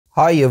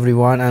Hi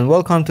everyone and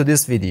welcome to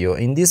this video.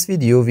 In this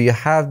video we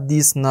have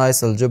this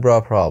nice algebra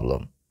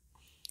problem.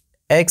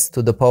 X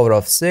to the power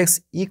of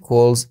 6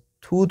 equals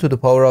 2 to the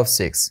power of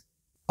 6.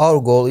 Our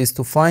goal is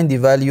to find the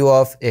value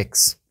of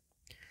x.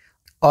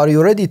 Are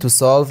you ready to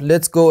solve?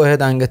 Let's go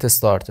ahead and get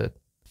started.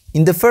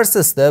 In the first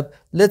step,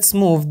 let's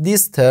move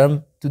this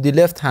term to the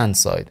left hand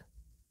side.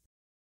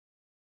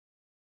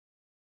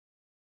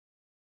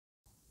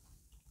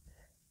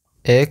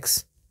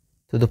 X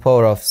to the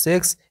power of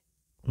 6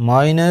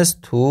 minus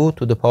 2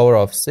 to the power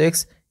of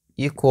 6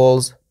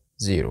 equals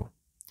 0.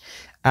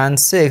 And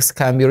 6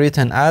 can be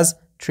written as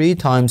 3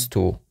 times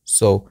 2.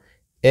 So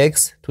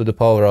x to the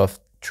power of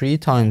 3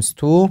 times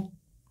 2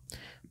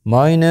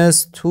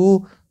 minus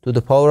 2 to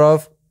the power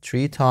of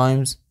 3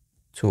 times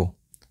 2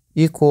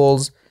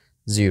 equals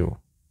 0.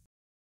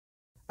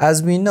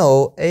 As we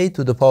know, a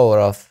to the power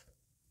of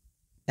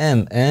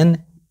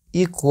mn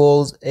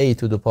equals a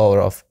to the power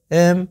of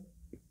m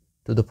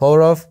to the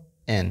power of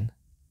n.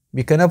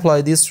 We can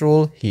apply this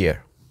rule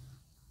here.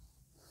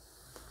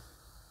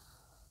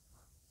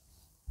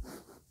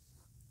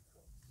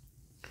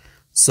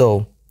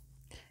 So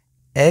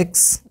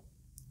x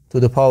to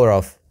the power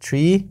of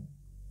 3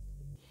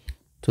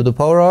 to the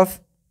power of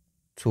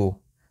 2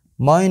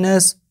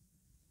 minus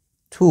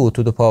 2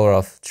 to the power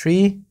of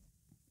 3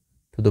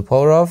 to the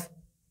power of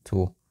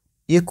 2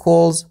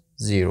 equals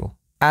 0.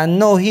 And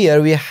now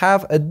here we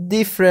have a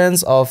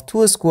difference of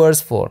two squares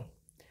form,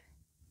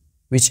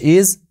 which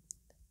is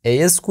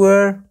a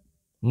square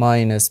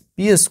minus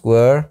b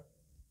square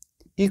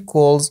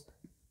equals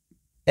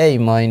a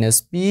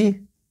minus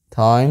b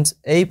times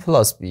a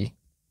plus b.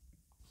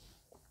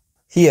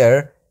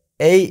 Here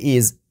a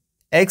is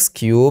x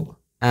cubed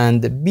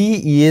and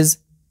b is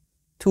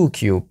 2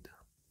 cubed.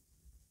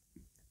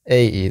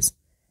 A is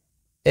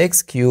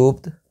x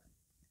cubed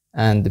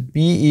and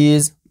b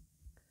is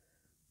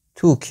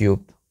 2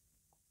 cubed.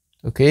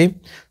 Okay,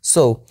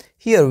 so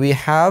here we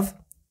have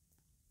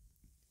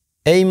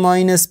a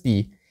minus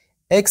b,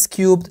 x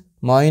cubed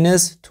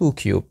minus 2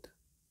 cubed,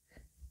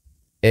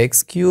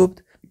 x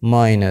cubed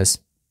minus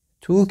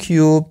 2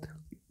 cubed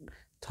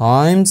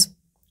times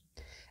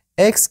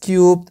x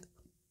cubed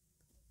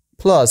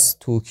plus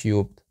 2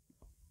 cubed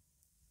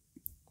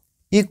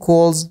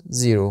equals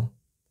 0.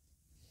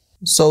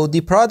 So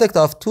the product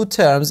of two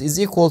terms is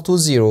equal to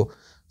 0.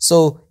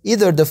 So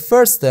either the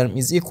first term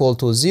is equal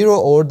to 0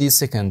 or the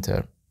second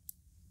term.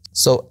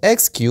 So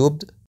x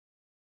cubed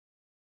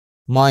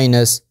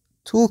minus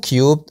 2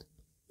 cubed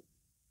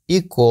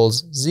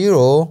equals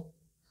 0,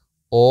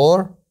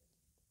 or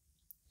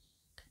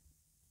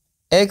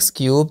x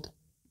cubed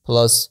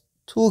plus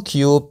 2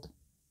 cubed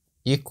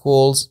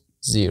equals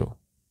 0.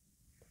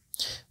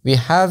 We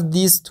have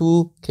these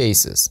two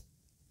cases.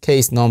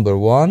 Case number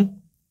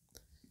 1,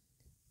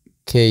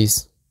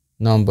 case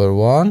number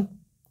 1,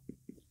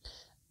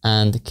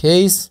 and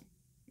case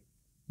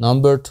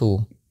number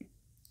 2.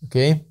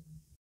 Okay.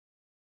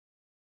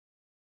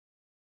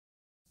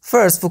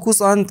 First,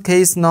 focus on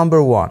case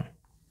number 1.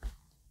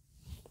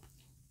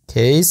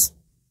 Case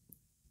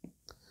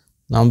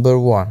number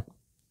 1,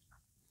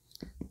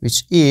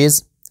 which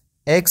is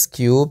x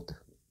cubed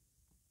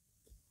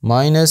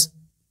minus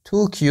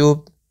 2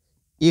 cubed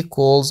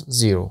equals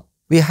 0.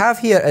 We have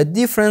here a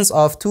difference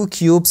of 2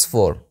 cubes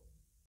form.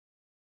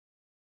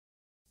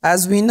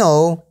 As we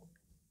know,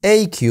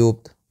 a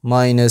cubed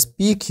minus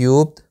b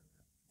cubed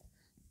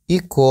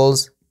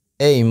equals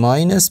a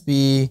minus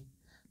b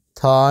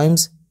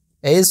times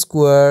a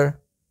square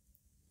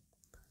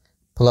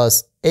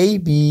plus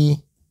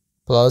ab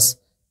plus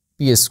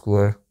b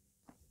square.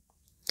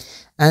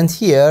 And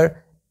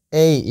here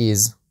a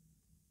is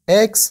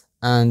x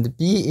and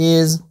b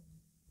is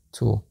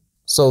 2.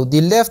 So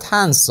the left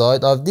hand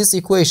side of this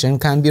equation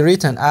can be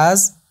written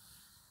as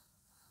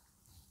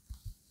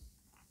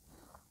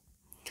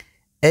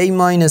a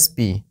minus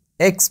b,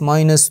 x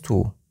minus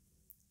 2.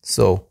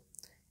 So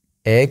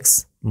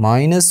x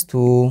minus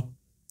 2,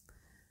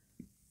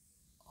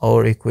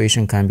 our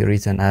equation can be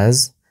written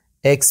as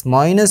x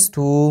minus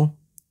 2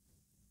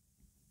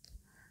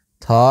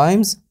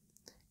 times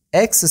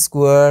x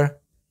square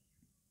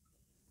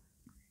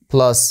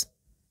plus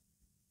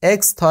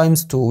x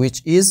times 2,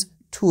 which is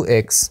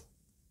 2x,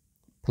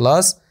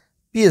 plus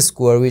b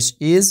square, which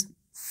is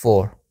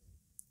 4,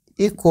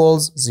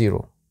 equals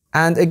 0.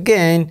 And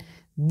again,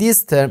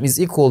 this term is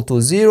equal to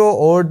 0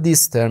 or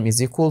this term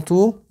is equal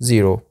to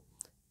 0.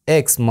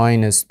 X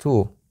minus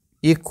 2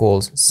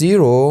 equals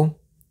 0,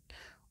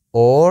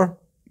 or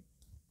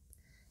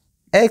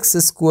x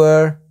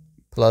square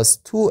plus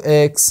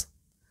 2x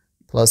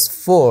plus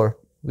 4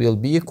 will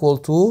be equal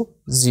to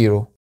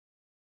 0.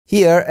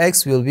 Here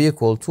x will be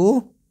equal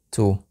to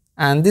 2.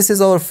 And this is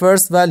our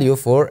first value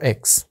for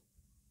x.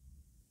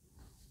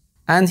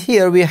 And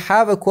here we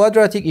have a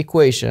quadratic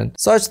equation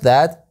such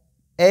that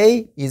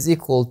a is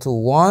equal to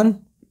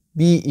 1,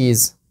 b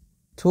is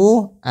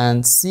 2,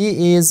 and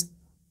c is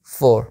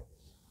 4.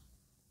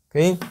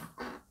 Okay.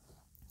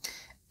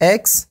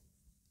 X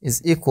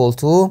is equal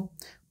to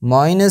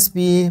minus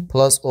b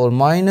plus or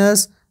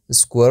minus the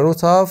square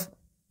root of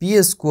b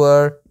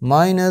square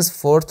minus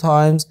 4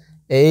 times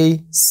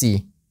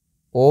ac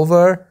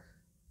over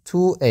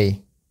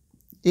 2a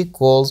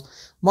equals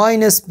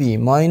minus b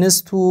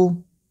minus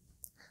 2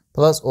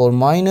 plus or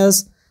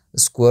minus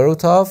square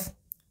root of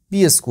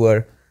b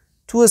square.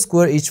 2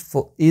 square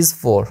is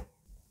 4.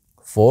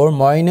 4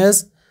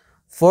 minus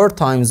 4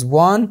 times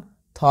 1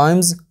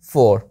 times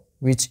 4,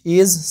 which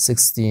is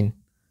 16,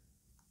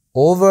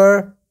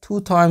 over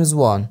 2 times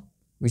 1,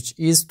 which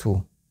is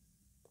 2.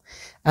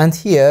 And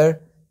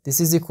here, this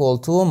is equal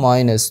to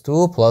minus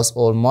 2 plus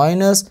or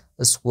minus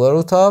a square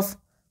root of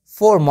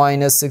 4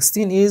 minus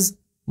 16 is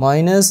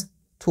minus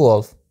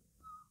 12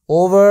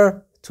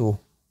 over 2.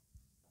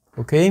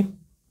 Okay?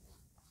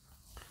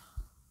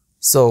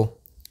 So,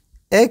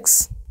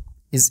 x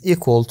is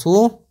equal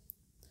to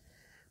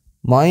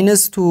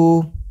minus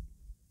 2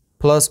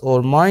 plus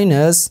or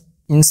minus,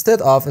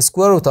 instead of a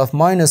square root of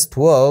minus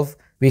 12,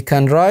 we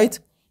can write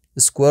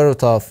the square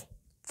root of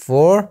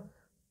 4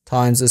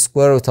 times the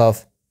square root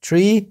of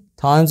 3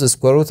 times the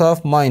square root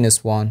of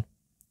minus 1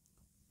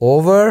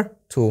 over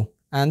 2.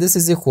 And this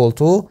is equal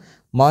to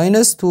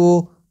minus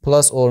 2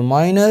 plus or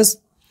minus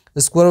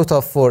the square root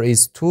of 4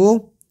 is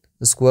 2,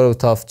 the square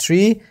root of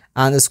 3,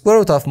 and the square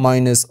root of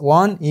minus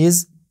 1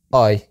 is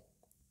I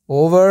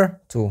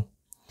over 2.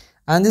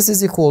 And this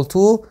is equal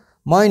to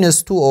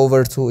minus 2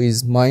 over 2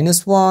 is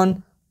minus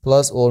 1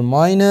 plus or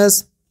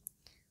minus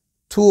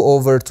 2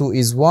 over 2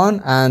 is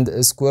 1 and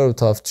a square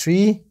root of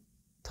 3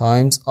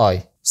 times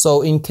I.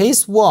 So in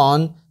case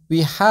 1,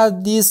 we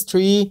have these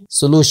 3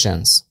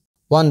 solutions.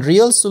 1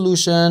 real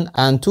solution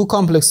and 2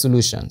 complex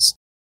solutions.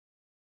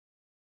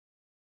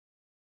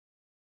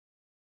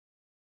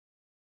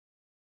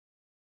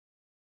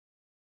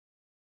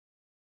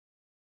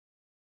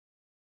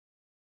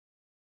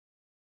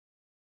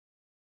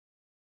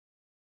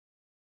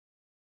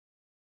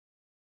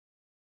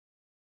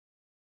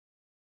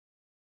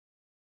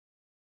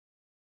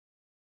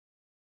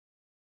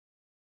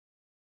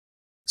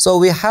 So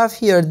we have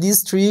here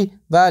these 3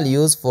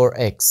 values for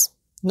x.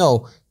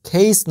 Now,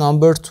 case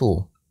number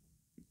 2.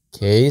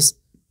 Case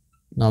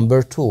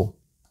number 2.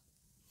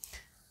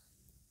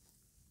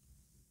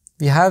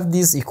 We have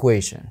this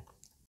equation.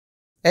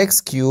 X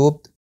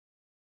cubed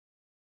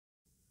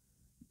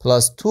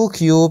plus 2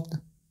 cubed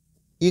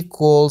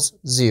equals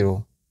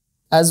 0.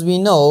 As we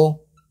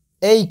know,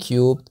 a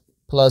cubed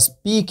plus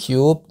b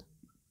cubed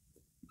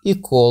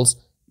equals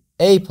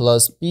a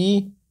plus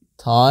b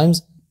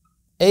times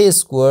a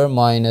square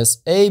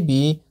minus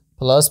ab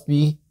plus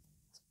b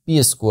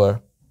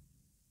square.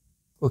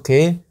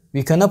 Okay,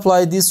 we can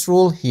apply this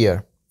rule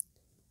here.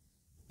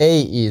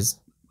 A is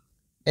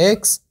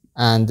x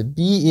and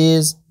b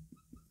is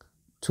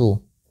 2.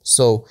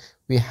 So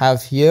we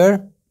have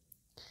here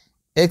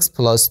x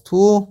plus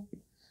 2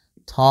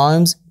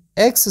 times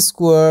x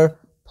square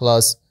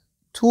plus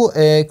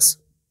 2x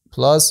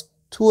plus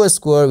 2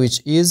 square,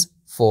 which is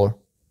 4,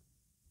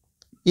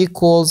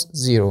 equals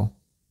 0.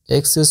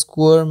 X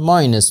square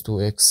minus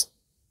 2x.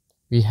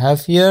 We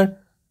have here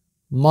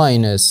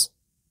minus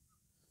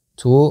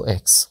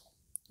 2x.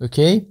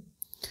 Okay?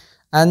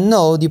 And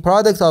now the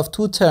product of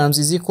 2 terms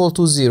is equal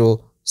to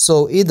 0.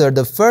 So either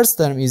the first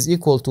term is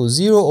equal to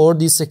 0 or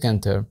the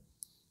second term.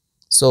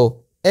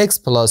 So x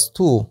plus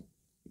 2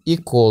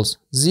 equals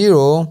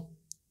 0,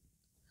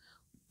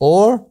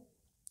 or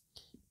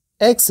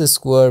x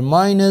square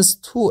minus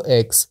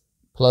 2x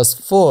plus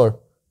 4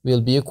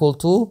 will be equal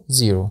to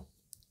 0.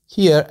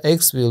 Here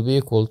x will be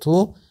equal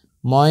to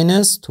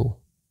minus 2.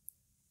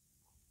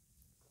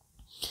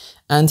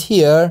 And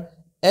here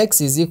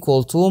x is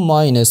equal to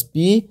minus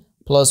b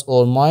plus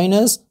or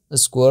minus the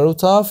square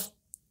root of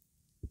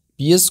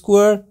b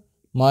square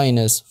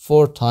minus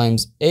 4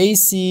 times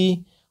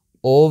ac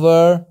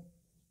over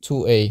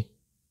 2a,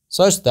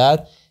 such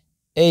that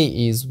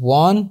a is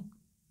 1,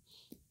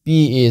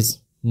 b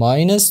is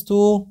minus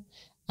 2,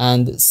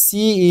 and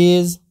c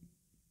is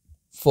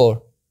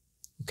 4.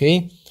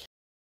 Okay?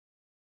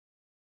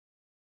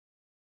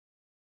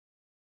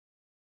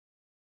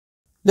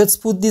 Let's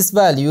put these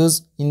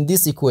values in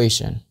this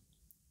equation.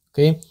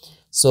 Okay,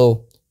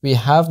 so we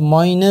have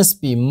minus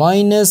b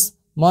minus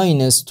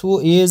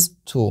 2 is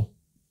 2.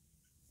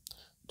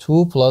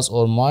 2 plus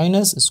or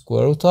minus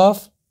square root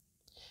of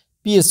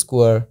b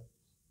square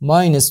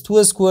minus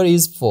 2 square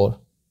is 4.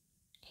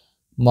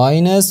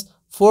 Minus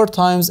 4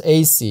 times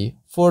ac,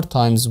 4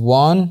 times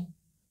 1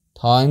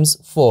 times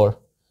 4,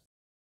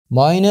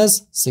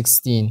 minus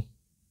 16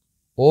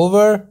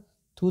 over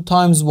 2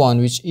 times 1,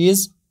 which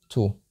is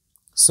 2.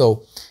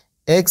 So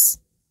x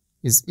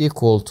is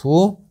equal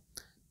to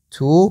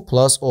 2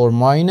 plus or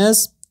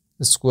minus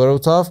the square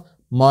root of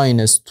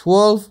minus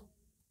 12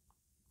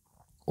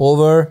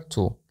 over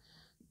 2,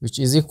 which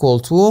is equal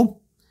to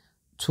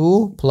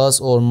 2 plus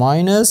or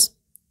minus,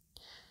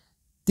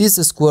 this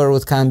square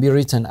root can be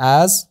written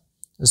as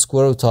the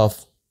square root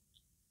of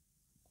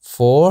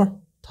 4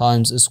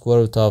 times the square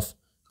root of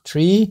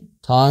 3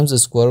 times the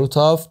square root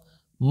of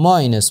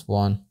minus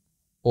 1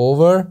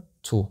 over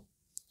 2.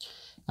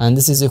 And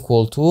this is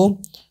equal to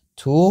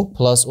 2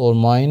 plus or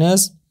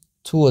minus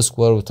 2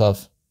 square root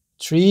of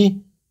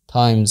 3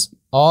 times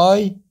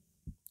I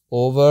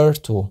over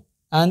 2.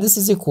 And this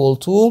is equal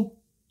to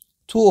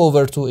 2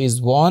 over 2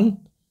 is 1,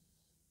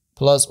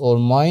 plus or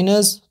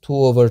minus 2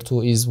 over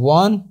 2 is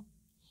 1,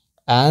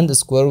 and the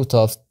square root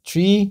of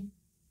 3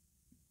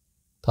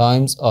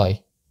 times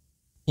I.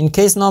 In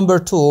case number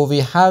 2, we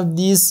have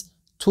these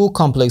two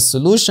complex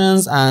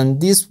solutions and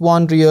this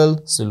one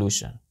real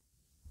solution.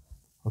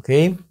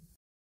 Okay.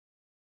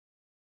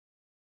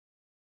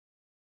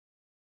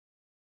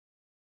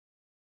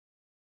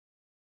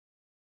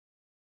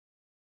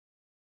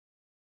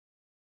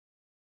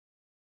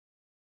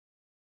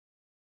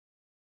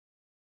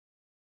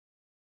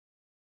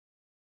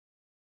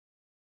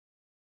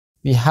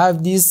 We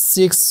have these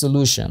 6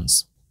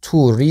 solutions,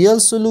 2 real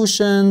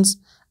solutions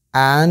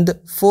and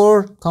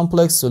 4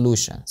 complex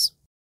solutions.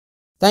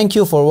 Thank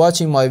you for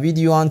watching my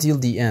video until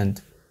the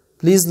end.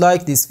 Please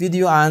like this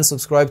video and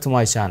subscribe to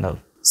my channel.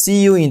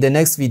 See you in the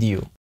next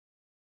video.